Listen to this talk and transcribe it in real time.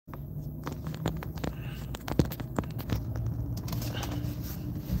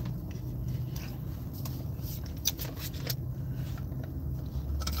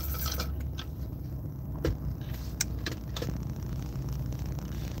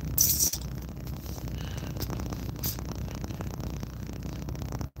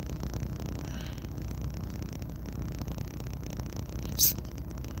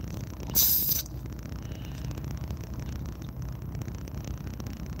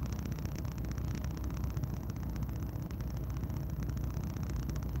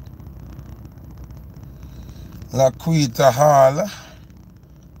Laquita Hall,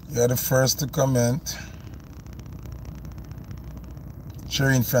 you're the first to comment.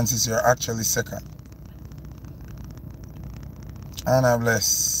 Shereen Francis, you're actually second. Anna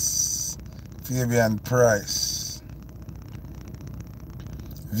Bless, Fabian Price,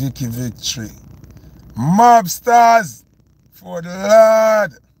 Vicky Victory, Mobsters for the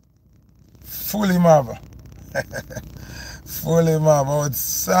Lord. Fully mob. Fully mob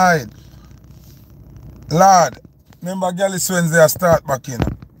outside. Lord, remember girl, this Wednesday I start back in.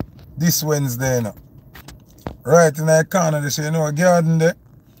 This Wednesday, you know. Right in the corner, they say, you know, a garden there,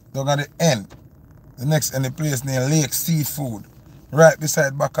 down at the end. The next end, the place named Lake Seafood. Right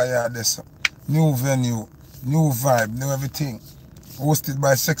beside Backyard, there. New venue, new vibe, new everything. Hosted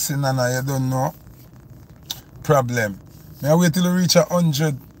by Sexy Nana, you don't know. Problem. May I wait till I reach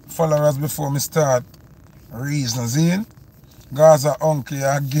 100 followers before me start. Reasons in. Gaza uncle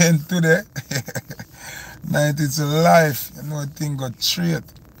again today. 90 to life. You know, thing got straight.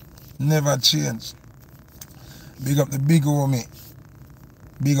 Never change. Big up the big homie.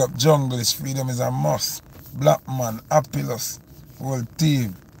 Big up Junglist. Freedom is a must. Black man, Apilus, whole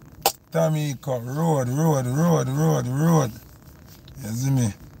team. Tamiko, road. You see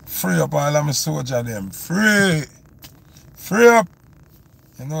me? Free up all of my soldier them. Free up.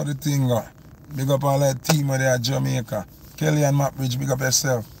 You know the thing go. Big up all that team where they are Jamaica. Kelly and Matt big up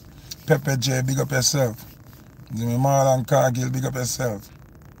yourself. Pepe J, big up yourself. You see me? Marlon Cargill, big up yourself.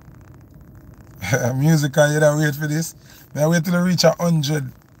 Music, you don't wait for this. May I wait till I reach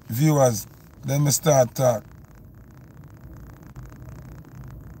 100 viewers. Then me start talk.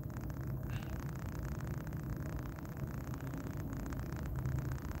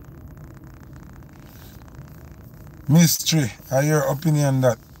 Mystery, I hear opinion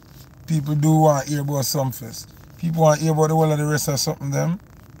that people do want to hear about Sumfest. People want to hear about the whole of the rest of something them,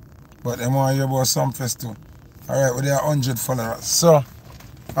 but they want to hear about Sumfest too. Alright, well, they are 100 followers. So,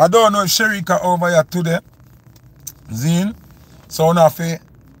 I don't know if Sherika over here today, Zine, so now if you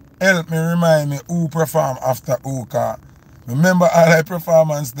help me remind me who perform after who, cause remember all the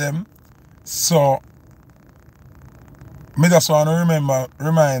performance them, so me just want to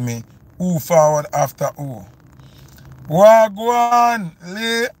remind me who forward after who. Wagwan,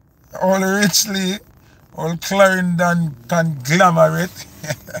 Lee, all Rich Lee, all Clarendon conglomerate.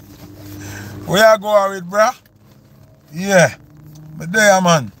 Where you go with, bruh? Yeah, but there,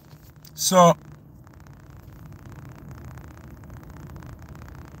 man. So,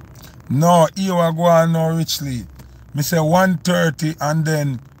 no, you are going no Rich Lee. Me say 1:30 and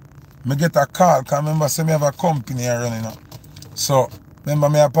then me get a call, because remember, say me have a company running up. So, remember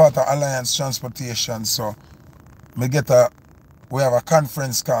me a part of Alliance Transportation, so we have a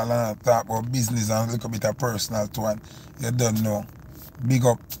conference call and I talk about business and a little bit of personal too, and you don't know. Big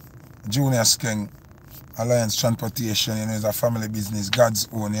up Junior Skeng, Alliance Transportation, you know, it's a family business, God's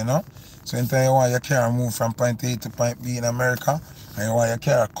own, you know. So anytime you want your car move from point A to point B in America, and you want your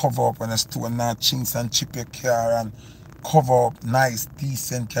car cover up when it's store not chinks and chip your car and cover up nice,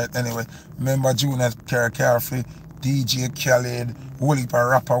 decent car. Anyway, remember Junior carefully. DJ Khaled, whole heap of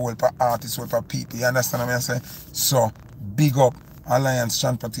rapper, whole heap of artists, whole heap of people. You understand what I'm saying? So, big up Alliance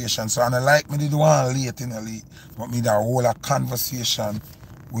Transportation. So, and I like me did one late in the league, but me did a whole a conversation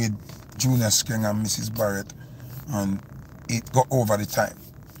with Junior Skeng and Mrs. Barrett, and it got over the time.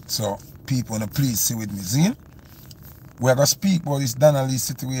 So, people, please see with me. Zine, we're going to speak about this Donna Lee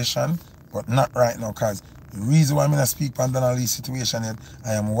situation, but not right now, because the reason why I'm going to speak on Donna Lee's situation is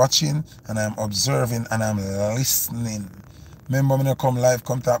I am watching and I am observing and I'm listening. Remember, when I come live,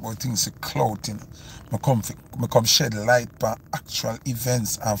 come talk about things to clothing. I come shed light on actual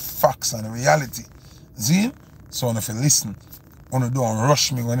events and facts and reality. See? So if you listen, don't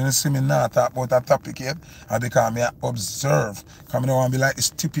rush me. When you see me not talk about that topic yet, I become me observe. Because I don't want to be like the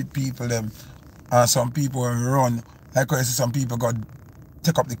stupid people them. And some people run. Like I see some people got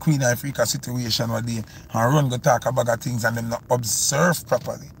take up the Queen Africa situation one day and run go talk about things and them not observe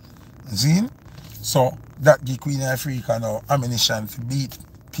properly. See? So that give Queen Africa now ammunition to beat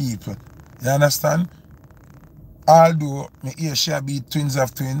people. You understand? Although me hear she beat twins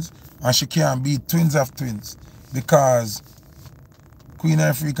of twins and she can't beat twins of twins because Queen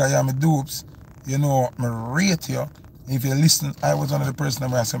Africa, yeah, me dupes, you know, me rate you. If you listen, I was one of the person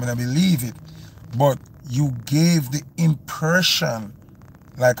that I said I believe it. But you gave the impression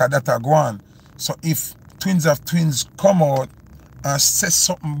like a that go on. So if twins of twins come out and say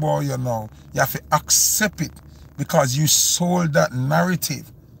something about you now, you have to accept it because you sold that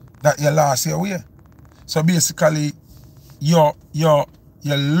narrative that you lost your way. So basically, you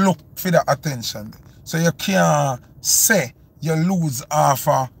look for the attention. So you can't say you lose half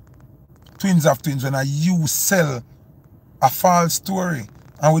a twins of twins when you sell a false story.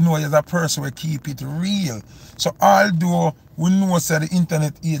 And we know as a person we keep it real. So although we know say the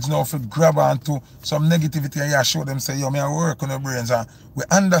internet age now for grab onto some negativity and you show them say, yo, me I work on your brains and we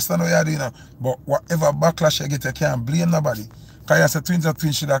understand what you're doing. But whatever backlash you get, you can't blame nobody. Because you say twins of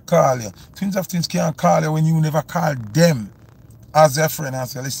twins should have called you. Twins of twins can't call you when you never call them as their friend and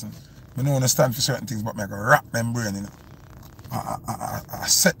say, listen, I don't understand for certain things, but I can rock them brain, you know. I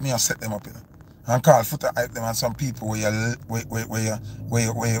set them up, you know. And call Foota hype them and some people where you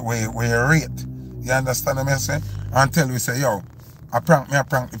rate. You understand what I'm saying? Until we say, yo, I prank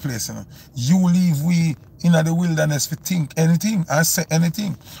the place, you know. You leave we in the wilderness to think anything and say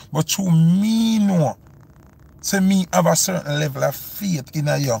anything. But through me know, say me have a certain level of faith in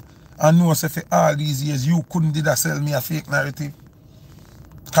you and know say for all these years you couldn't did sell me a fake narrative.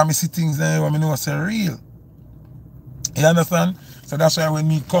 Can me see things there when me know say real. You understand? So that's why when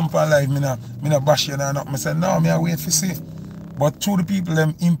me come for life, me no bash you or nothing. I say, no, me I wait for see. But through the people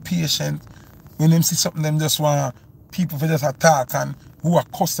them impatient, when them see something, them just want people for just attack and who are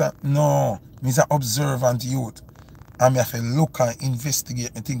cussing. No, me's an observant youth. And me have to look and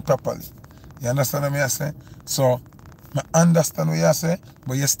investigate and think properly. You understand what I say? So, I understand what you say,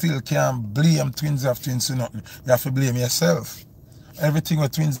 but you still can't blame twins of twins for nothing. You have to blame yourself. Everything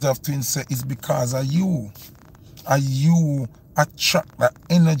what twins of twins say is because of you. And you attract that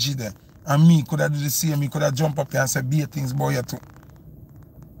energy there. And me could have do the same. Me could have jump up here and say, be things boy you too.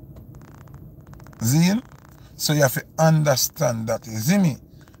 See? So you have to understand that. You see me?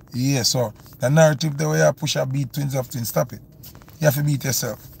 Yeah, so the narrative the way you push a beat twins of twins, stop it. You have to beat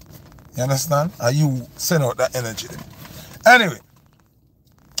yourself. You understand? And you send out that energy there. Anyway,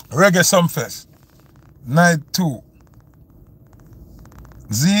 Reggae Sumfest, night 2.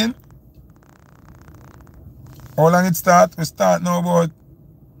 Zine? How long it start? We start now about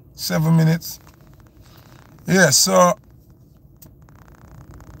 7 minutes. Yeah, so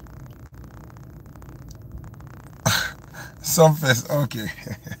Sumfest, okay.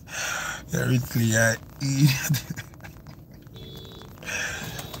 Yeah, Richly, I eat.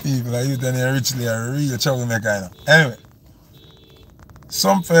 People are using here Richly a real troublemaker, you know. Anyway,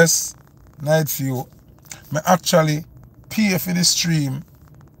 Sumfest, night view. I actually pay for the stream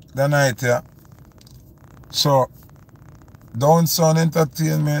the night here. So, Downsound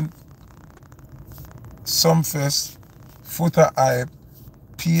Entertainment, Sumfest, Foota hype,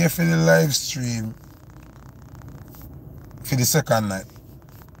 pay for the live stream for the second night.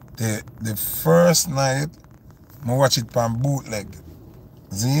 The first night, I watch it on bootleg.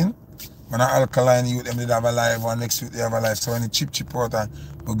 Zine? When I Alkaline youth, them did have a live, and next week they have a live. So when it chip out and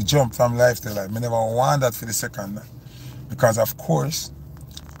we jump from live to live. I never want that for the second night. Because of course,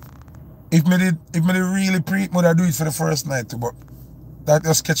 if me did really would I do it for the first night too, but that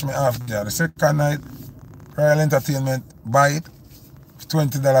just catch me off there. The second night, Royal Entertainment buy it,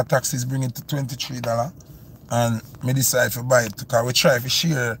 $20 taxes bring it to $23, and me decide to buy it because we try to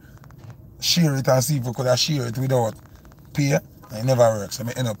share it and see if we could have share it without pay, and it never works. So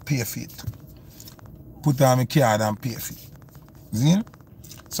I end up pay for it too. Put on my card and pay for it. See?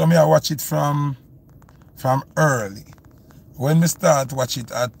 So I watch it from early. When me start watch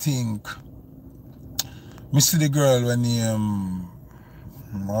it, I think me see the girl when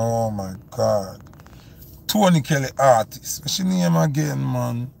oh my God, Tony Kelly artist. What's she name again,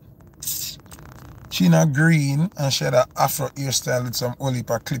 man? She in a green and she had an afro hairstyle with some olive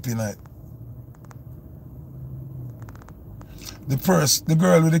clipping it. The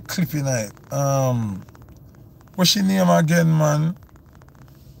girl with the clipping it. What's she name again, man?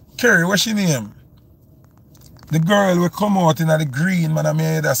 Kerry, what's she name? The girl will come out in the green, man, I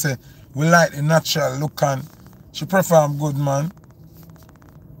made her say, we like the natural look and she perform good, man.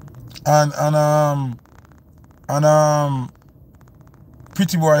 And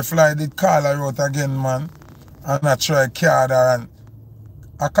Pretty Boy Fly did call her out again, man. And I try card her and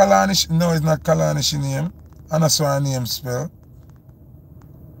Kalani, no, it's not Kalani she name. And that's what her name spell.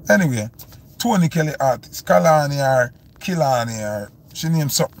 Anyway, Tony Kelly artist, Kalani or Kilani or she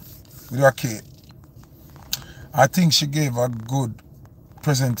named something with a K. I think she gave a good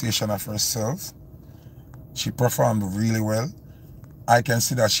presentation of herself. She performed really well. I can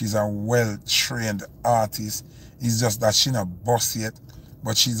see that she's a well-trained artist. It's just that she's not boss yet,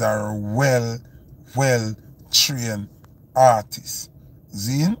 but she's a well-trained artist.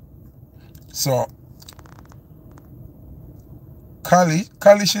 Zine? So, Kali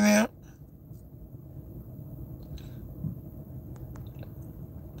she name?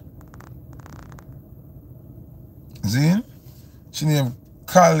 Zine? She named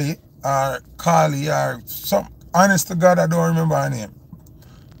Kali or some. Honest to God, I don't remember her name.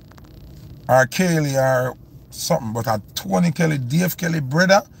 or Kelly or something, but a Tony Kelly, Dave Kelly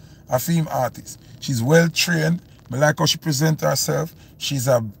brother, a female artist. She's well trained. I like how she presents herself. She's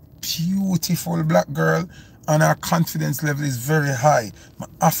a beautiful black girl and her confidence level is very high.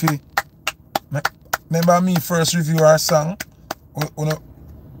 Remember me first review her song?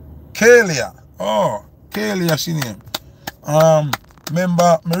 Kalia. Oh, Kalia she name.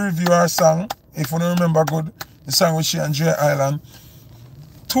 Remember me review her song, if you don't remember good, the song with she and J Island.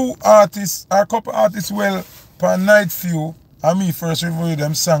 Two artists, or a couple artists well per night view, and me first review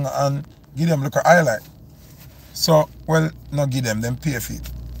them song and give them look a highlight. So, well, not give them pay for it.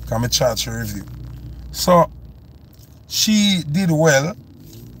 Because I charge for review. So, she did well.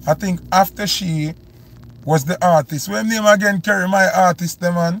 I think after she was the artist. What name again, Kerry, my artist,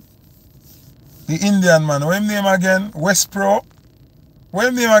 the man? The Indian man. What name again? West Pro.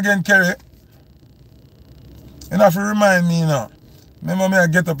 What name again, Kerry? You have to remind me now. Remember me, I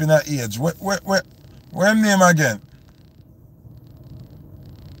get up in that age. What name again?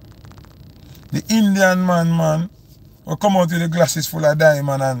 The Indian man, will come out with the glasses full of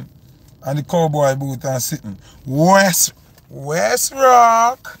diamond and the cowboy boot and sitting. West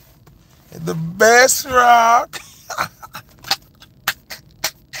Rock. The best rock.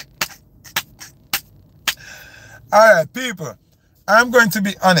 Alright, people. I'm going to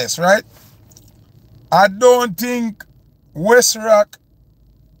be honest, right? I don't think West Rock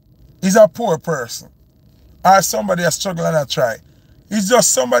is a poor person or somebody that's struggling and try. It's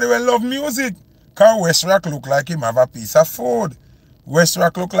just somebody who love music. Because West Rock look like him have a piece of food. West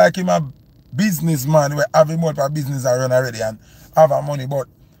Rock look like him a businessman who have him out for business and run already and have a money. But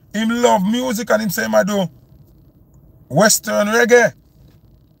him love music and him say him do Western reggae.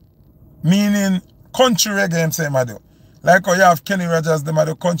 Meaning country reggae him say him do. Like how you have Kenny Rogers, them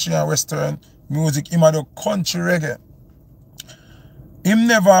do country and Western music, him do country reggae. Him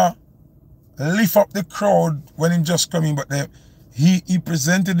never lift up the crowd when him just come in, but he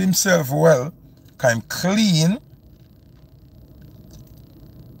presented himself well, kind of clean.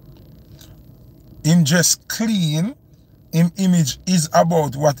 Him just clean. Him image is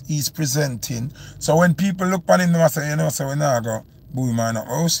about what he's presenting. So when people look at him, they say, you know, so we now go, boy man,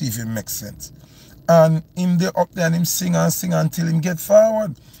 I'll see if it makes sense. And him there up there and him sing until him get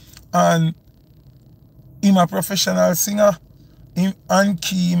forward. And him a professional singer. Him on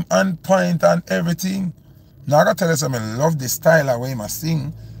key, him on point and everything. Now I gotta tell you something, I love the style of way him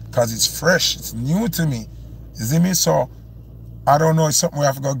sing, because it's fresh, it's new to me. You see me? So I don't know, it's something we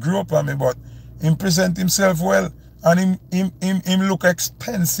have to grow up on me, but him present himself well and him look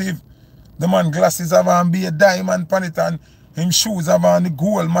expensive. The man glasses have on be a diamond on it and him shoes have on the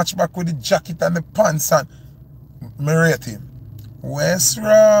gold match back with the jacket and the pants and me rate him. West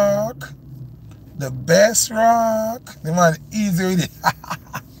Rock. The best rock. The man easy with it.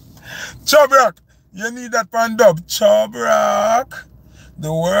 Chub Rock. You need that pan dub. Chub Rock.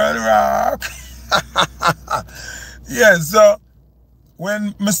 The world rock. Yeah, so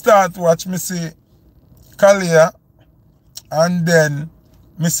when me start watch, me see Kalia and then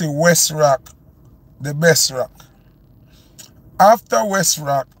me see West Rock, the best rock. After West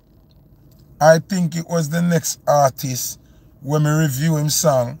Rock, I think it was the next artist when me review him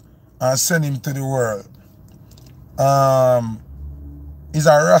song and send him to the world. He's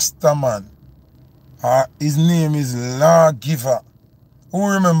a Rasta man. His name is Lawgiver. Who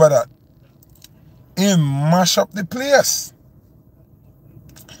remember that? Him mash up the place.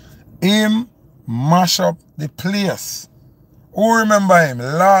 Him mash up the place. Who remember him?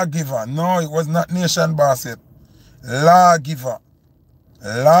 Lawgiver. No, it was not Nation Boss yet. Lawgiver.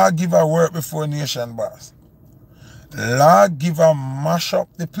 Lawgiver worked before Nation Boss. Lawgiver mash up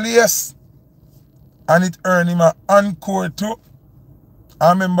the place. And it earned him an encore too. I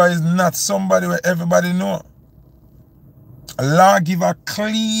remember he's not somebody where everybody know. Lawgiver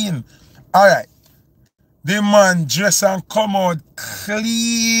clean. Alright. The man dress and come out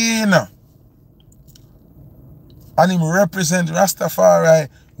clean. And him represent Rastafari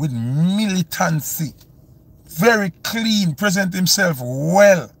with militancy. Very clean. Present himself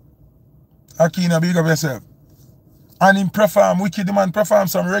well. Akina, big up yourself. And him perform, wicked the man perform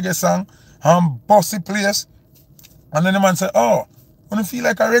some reggae song and bossy place. And then the man say, oh, when you feel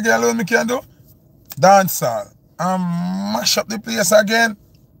like a reggae alone me can do? Dancehall. And mash up the place again.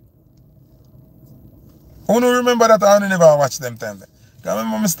 Who don't remember that? I never watch them time. Because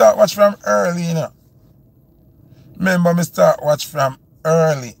remember me start watch from early, you know. Remember me start watch from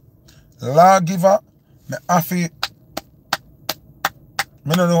early. Lawgiver, me happy.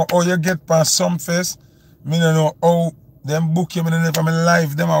 Me don't know how you get past sumfest. Me don't know how them book you. Me don't know if I'm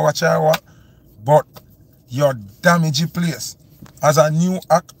live them or watch I what. But you're damage the place. as a new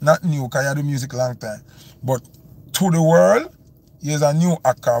act, not new, because you do music long time, but to the world, you're a new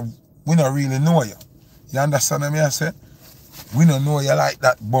act, we don't really know you. You understand what I say? We don't know you like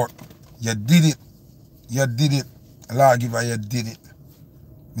that, but you did it. You did it. Lawgiver, you did it.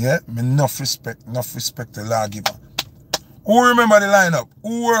 Yeah? Enough respect to Lawgiver. Who remember the lineup?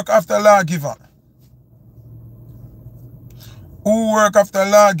 Who work after Lawgiver? Who work after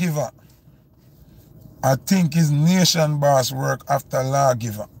Lawgiver? I think his Nation Boss work after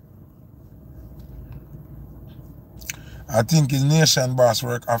Lawgiver. I think his Nation Boss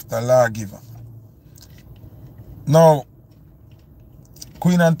work after Lawgiver. Now,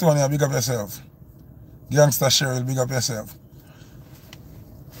 Queen Antonia, big up yourself. Gangster Cheryl, big up yourself.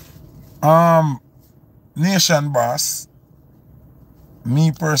 Nation Boss,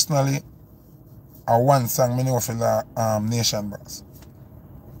 me personally, one song me know for the Nation Boss.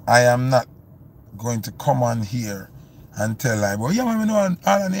 I am not going to come on here and tell lie, but yeah, me know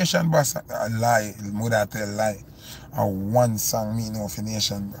all the Nation Boss a lie, would I tell lie. One song me know for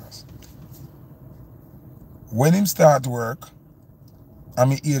Nation Boss. When him start work, I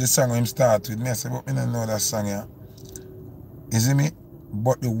me hear the song when him start with me, I say, but me don't know that song here. You see me?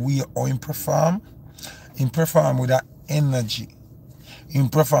 But the way how him perform with that energy. Him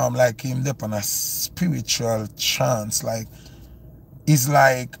perform like him up on a spiritual trance. Like, it's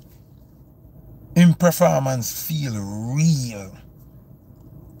like him performance feel real.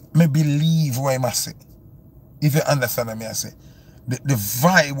 Me believe what him say. If you understand what I say. The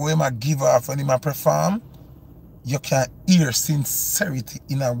vibe what him give off when him perform, you can hear sincerity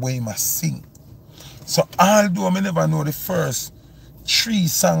in a way him sing. So although I never know the first 3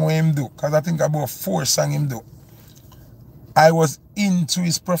 songs what him do, because I think about 4 songs him do, I was into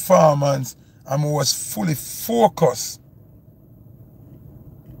his performance and I was fully focused.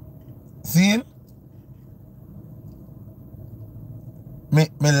 See? Me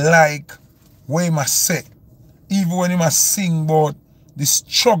like what he must say. Even when he must sing about the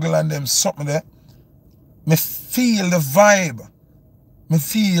struggle and them something there, me feel the vibe. Me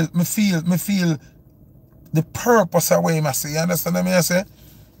feel the purpose of what he must say. You understand what I say?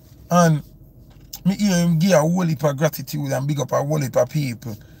 And me hear him give a whole heap of gratitude and big up a whole heap of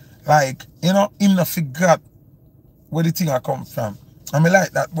people. Like, you know, him not forgot where the thing I come from. And me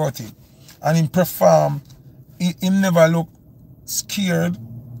like that about him. And him perform, him never look scared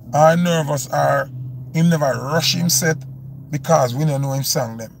or nervous or him never rush him set because we don't know him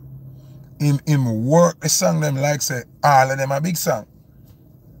song them. Him work the song them like say all of them a big song.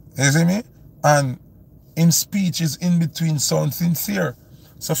 You see me? And him speech is in between sound sincere.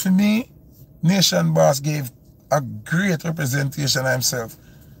 So for me, Nation Boss gave a great representation of himself.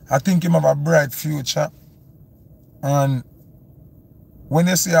 I think him have a bright future. And when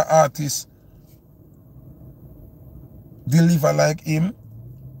you see an artist deliver like him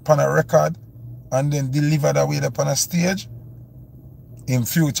on a record and then deliver that way upon a stage, in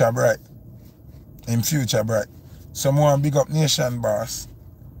future bright. In future bright. So more big up Nation Boss.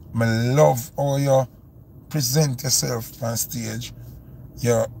 I love how you present yourself on stage.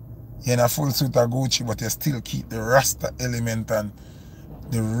 You're in a full suit of Gucci, but you still keep the Rasta element and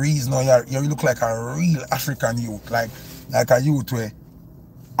the reason you look like a real African youth, like a youth with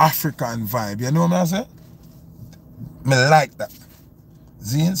African vibe. You know what I'm saying? I like that.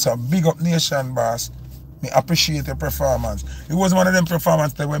 Zine, so big up Nation Boss. Me appreciate the performance. It was one of them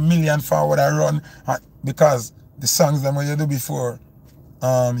performances that were million forward I run because the songs that you do before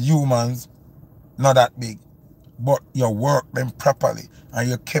Humans not that big. But you work them properly and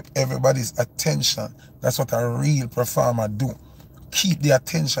you kept everybody's attention. That's what a real performer do. Keep the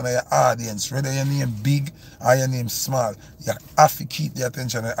attention of your audience, whether your name big or your name small. You have to keep the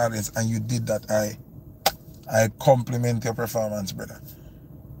attention of the audience, and you did that. I compliment your performance, brother.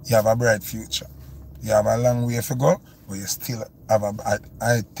 You have a bright future. You have a long way to go, but you still have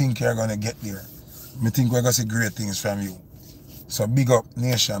I think you're going to get there. I think we're going to see great things from you. So big up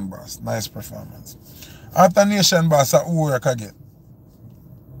Nation Boss. Nice performance. After Nation Boss, who work again?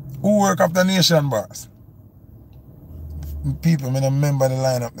 Who work after Nation Boss? People, I don't remember the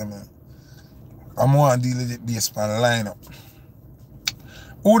lineup there, man. I'm going to deal with it based on the lineup.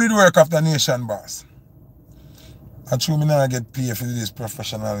 Who did work after Nation Boss? I true me not get paid for this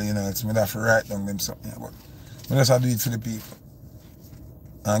professional, you know, it's me that have to write down them something, but I just have to do it for the people.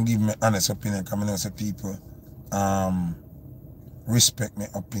 And give me honest opinion, because I know some people respect my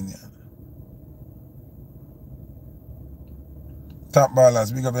opinion. Top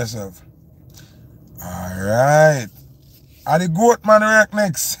ballers, big up yourself. Alright. Are the goat man work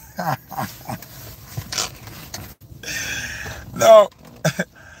next? No.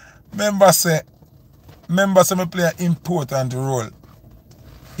 Remember remember some play an important role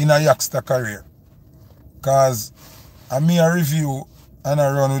in a youngster career. Cause I me a review and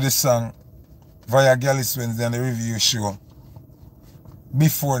I run with the song via Gallus Wednesday and the review show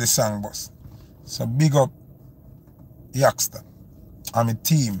before the song bus. So big up youngster. I'm a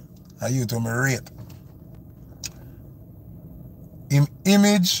team. I you to me rate. Him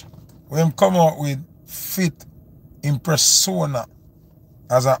image when him come out with fit in persona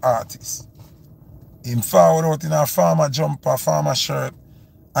as an artist. Him forward out in a farmer jumper, farmer shirt,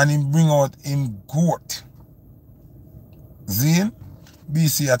 and him bring out him goat. Zine,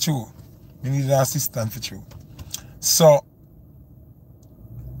 BC a true. We need an assistant for true. So,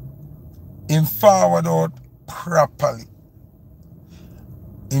 him forward out properly.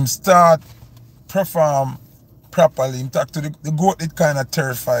 Him start perform properly. Him talk to the goat, it kind of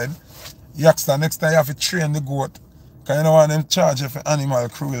terrified. Youngster, next time you have to train the goat. Because you don't want them charge you for animal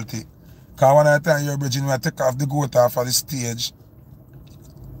cruelty. Because one of the time you're bridging, when you take off the goat off of the stage,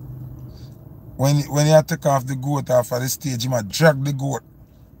 when you take off the goat off of the stage, you might drag the goat.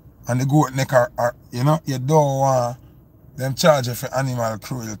 And the goat neck you know, you don't want them charge you for animal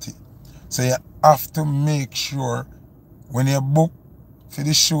cruelty. So you have to make sure when you book for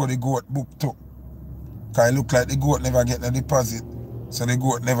the show, the goat book too. Because it look like the goat never get the deposit. So the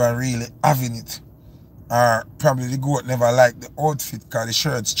goat never really having it. Or probably the goat never like the outfit because the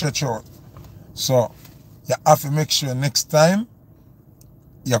shirt stretch out. So you have to make sure next time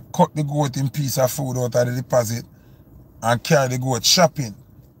you cut the goat in piece of food out of the deposit and carry the goat shopping.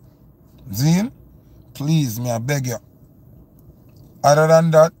 Zine, please, me I beg you. Other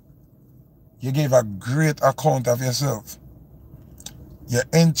than that, you gave a great account of yourself. Your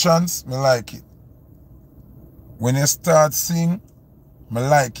entrance, me like it. When you start singing, me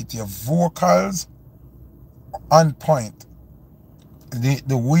like it. Your vocals, on point.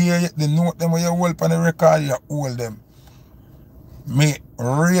 The way, the note them when you hold on the record, you hold them. Me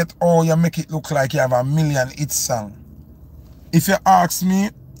rate how you make it look like you have a million hit song. If you ask me,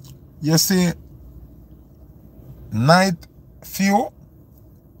 you say Night Few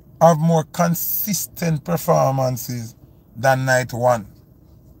have more consistent performances than Night One.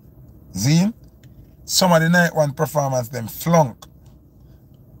 Zine? Some of the Night One performance them flunk.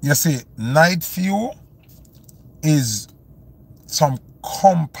 You see, Night Few is some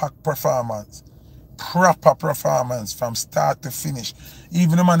compact performance, proper performance from start to finish.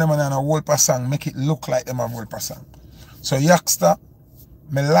 Even the man them on a Wolper song make it look like them a Wolper song. So youngster,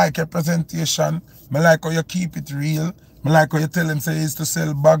 me like your presentation, me like how you keep it real, me like how you tell them say you used to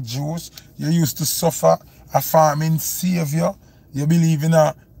sell bag juice, you used to suffer a farming savior, you believe in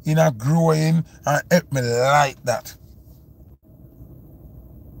a growing, and help me like that.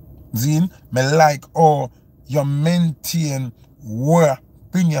 Zine, me like how you maintain where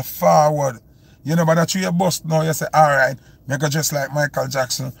bring you forward. You know, but that you bust now, you say, alright, me go just like Michael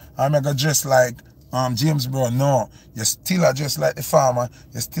Jackson, or me go just like James Brown. No, you still are just like the farmer,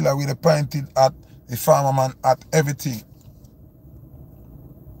 you still are with the pointed at the farmer man at everything.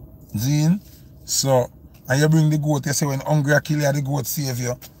 Zine, so, and you bring the goat, you say when hungry kill you, the goat save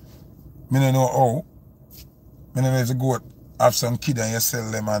you. Me don't know how. Me don't know if the goat have some kid and you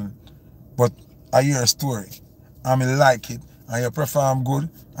sell them, but I hear a story. And me like it. And you perform good.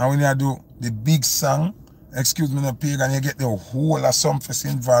 And when you do the big song, excuse me, no pig, and you get the whole of sumfest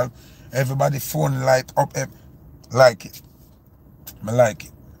involved, everybody phone light up. Like it. Me like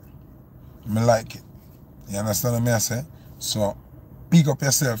it. Me like it. You understand what I say? So, big up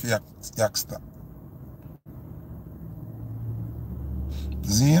yourself, youngster.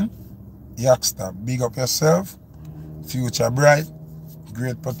 Zine, youngster, big up yourself. Future bright.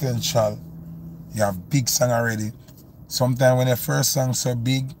 Great potential. You have big song already. Sometimes when your first song so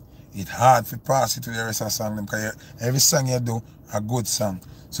big, it's hard to pass it to the rest of the song because every song you do a good song.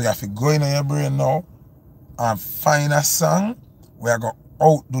 So you have to go in your brain now and find a song where you go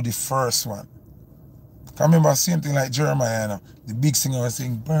outdo the first one. Can remember same thing like Jeremiah, you know? The big singer was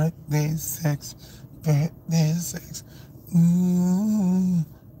saying birthday sex, birthday sex. Ooh.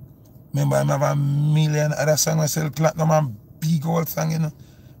 Remember I have a million other songs I sell platinum and big old song, you know.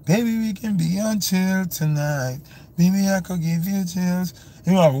 Baby, we can be on chill tonight. Baby, I could give you chills.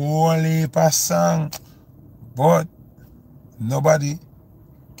 You have a whole heap of song. But nobody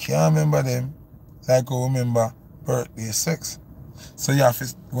can remember them like I remember birthday sex. So you have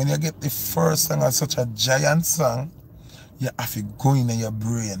to, when you get the first song of such a giant song, you have to go in your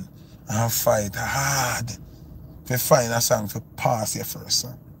brain and fight hard to find a song to pass your first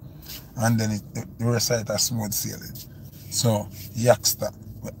song. And then the rest of it is smooth sailing. So, youngster,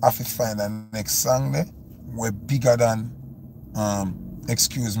 we have to find the next song there. We're bigger than,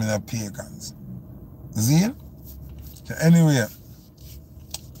 excuse me, the pagans. See? So anyway,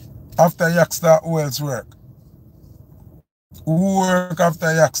 after Yaxter, who else work? Who work after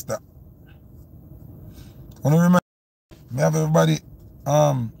Yaxter? When I remember, I have everybody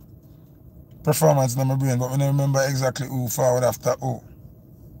performance in my brain, but when I remember exactly who forward after who.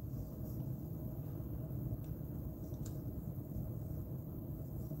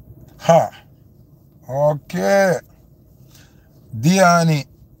 Ha! Okay. Diani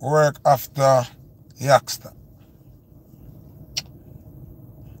work after Yaxter.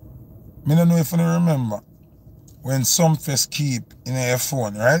 I don't know if you remember when Sumfest keep in your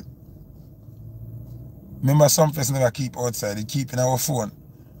phone, right? Remember Sumfest never keep outside, they keep in our phone.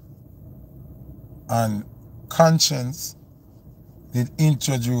 And Conscience did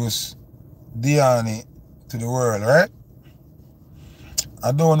introduce Diani to the world, right?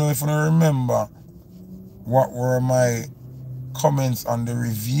 I don't know if you remember what were my comments on the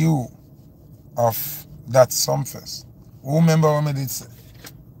review of that Sumfest. Who remember what I did say?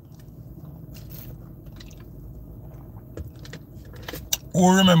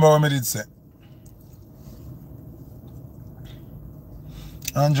 Who remember what I did say?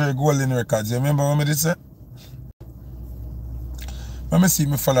 Andre Golden Records, you remember what I did say? Let me see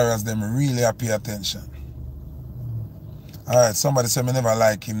my followers, them really pay attention. Alright, somebody said me never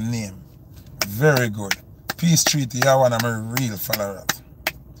like him name. Very good. Peace Treaty, you're one of my real followers.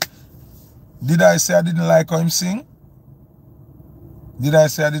 Did I say I didn't like how him sing? Did I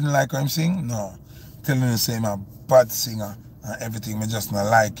say I didn't like how him sing? No. Telling you say I'm a bad singer and everything, me just not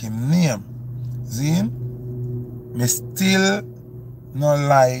like him name. See? Me still not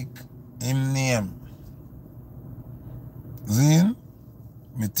like him name. See?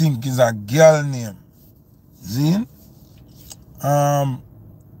 Me think it's a girl name. See?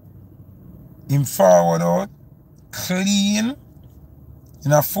 Him forward out, clean,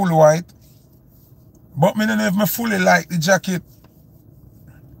 in a full white. But me don't know if me fully like the jacket.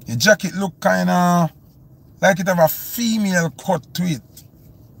 The jacket look kinda like it have a female cut to it.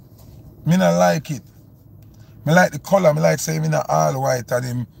 Me not like it. Me like the color, me like say him in a all white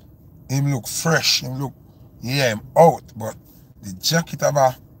and him look fresh, him look, yeah, him out. But the jacket have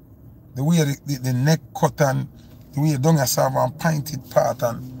a, the way the neck cut and the way down yourself and pointed part,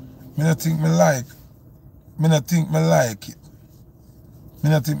 and me not think me like it. Me not think me like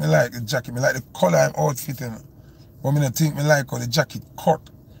the jacket. Me like the color I'm outfitting. But me not think me like how the jacket cut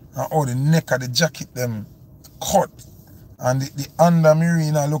and how the neck of the jacket them cut. And the under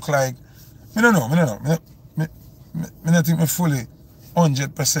marina look like, me don't know. Me not think me fully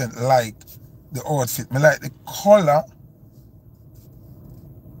 100% like the outfit. Me like the color.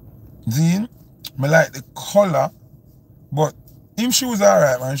 Zine, me like the color. But him shoes are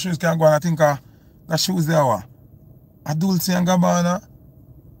alright, man. Shoes can go on. I think that shoes there were a Dolce & Gabbana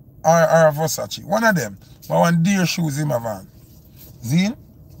or a Versace. One of them. But one dear shoes in my van. See?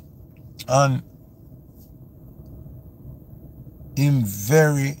 And him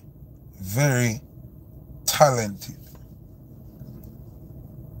very, very talented.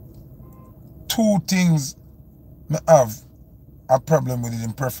 Two things me have a problem with it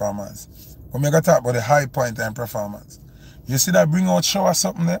in performance. But me gotta talk about the high point in performance. You see that bring out shower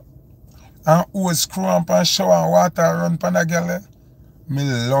something there? And always screw up and shower and water run pan that girl there? Me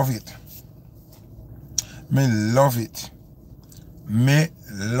love it. Me love it. Me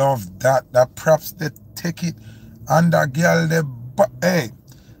love that. That props they take it and that girl there, but hey,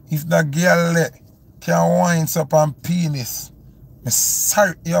 if that girl there can wind up on penis, me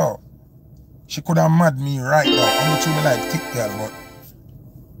sorry, yo. She could have mad me right now. I'm not sure me like thick girl, but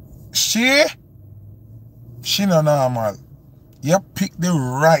she not normal. You pick the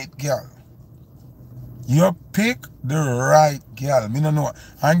right girl. You pick the right girl. Me don't know.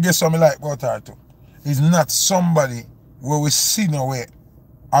 And guess what me like about her too? It's not somebody where we see nowhere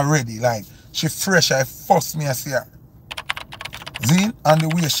already. Like, she fresh, I first me I see her. See? And the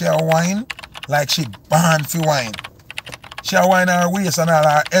way she a wine, like she born for wine. She a wine her waist and all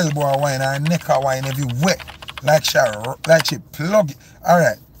her elbow a wine, her neck a wine everywhere. Like she plug it.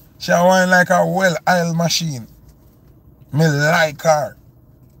 Alright. She a wine like a well-oiled machine. Me like her.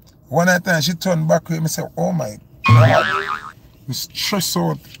 One time she turned back with me and said, oh my God. Me stress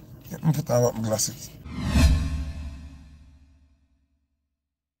out. Let me put on my glasses.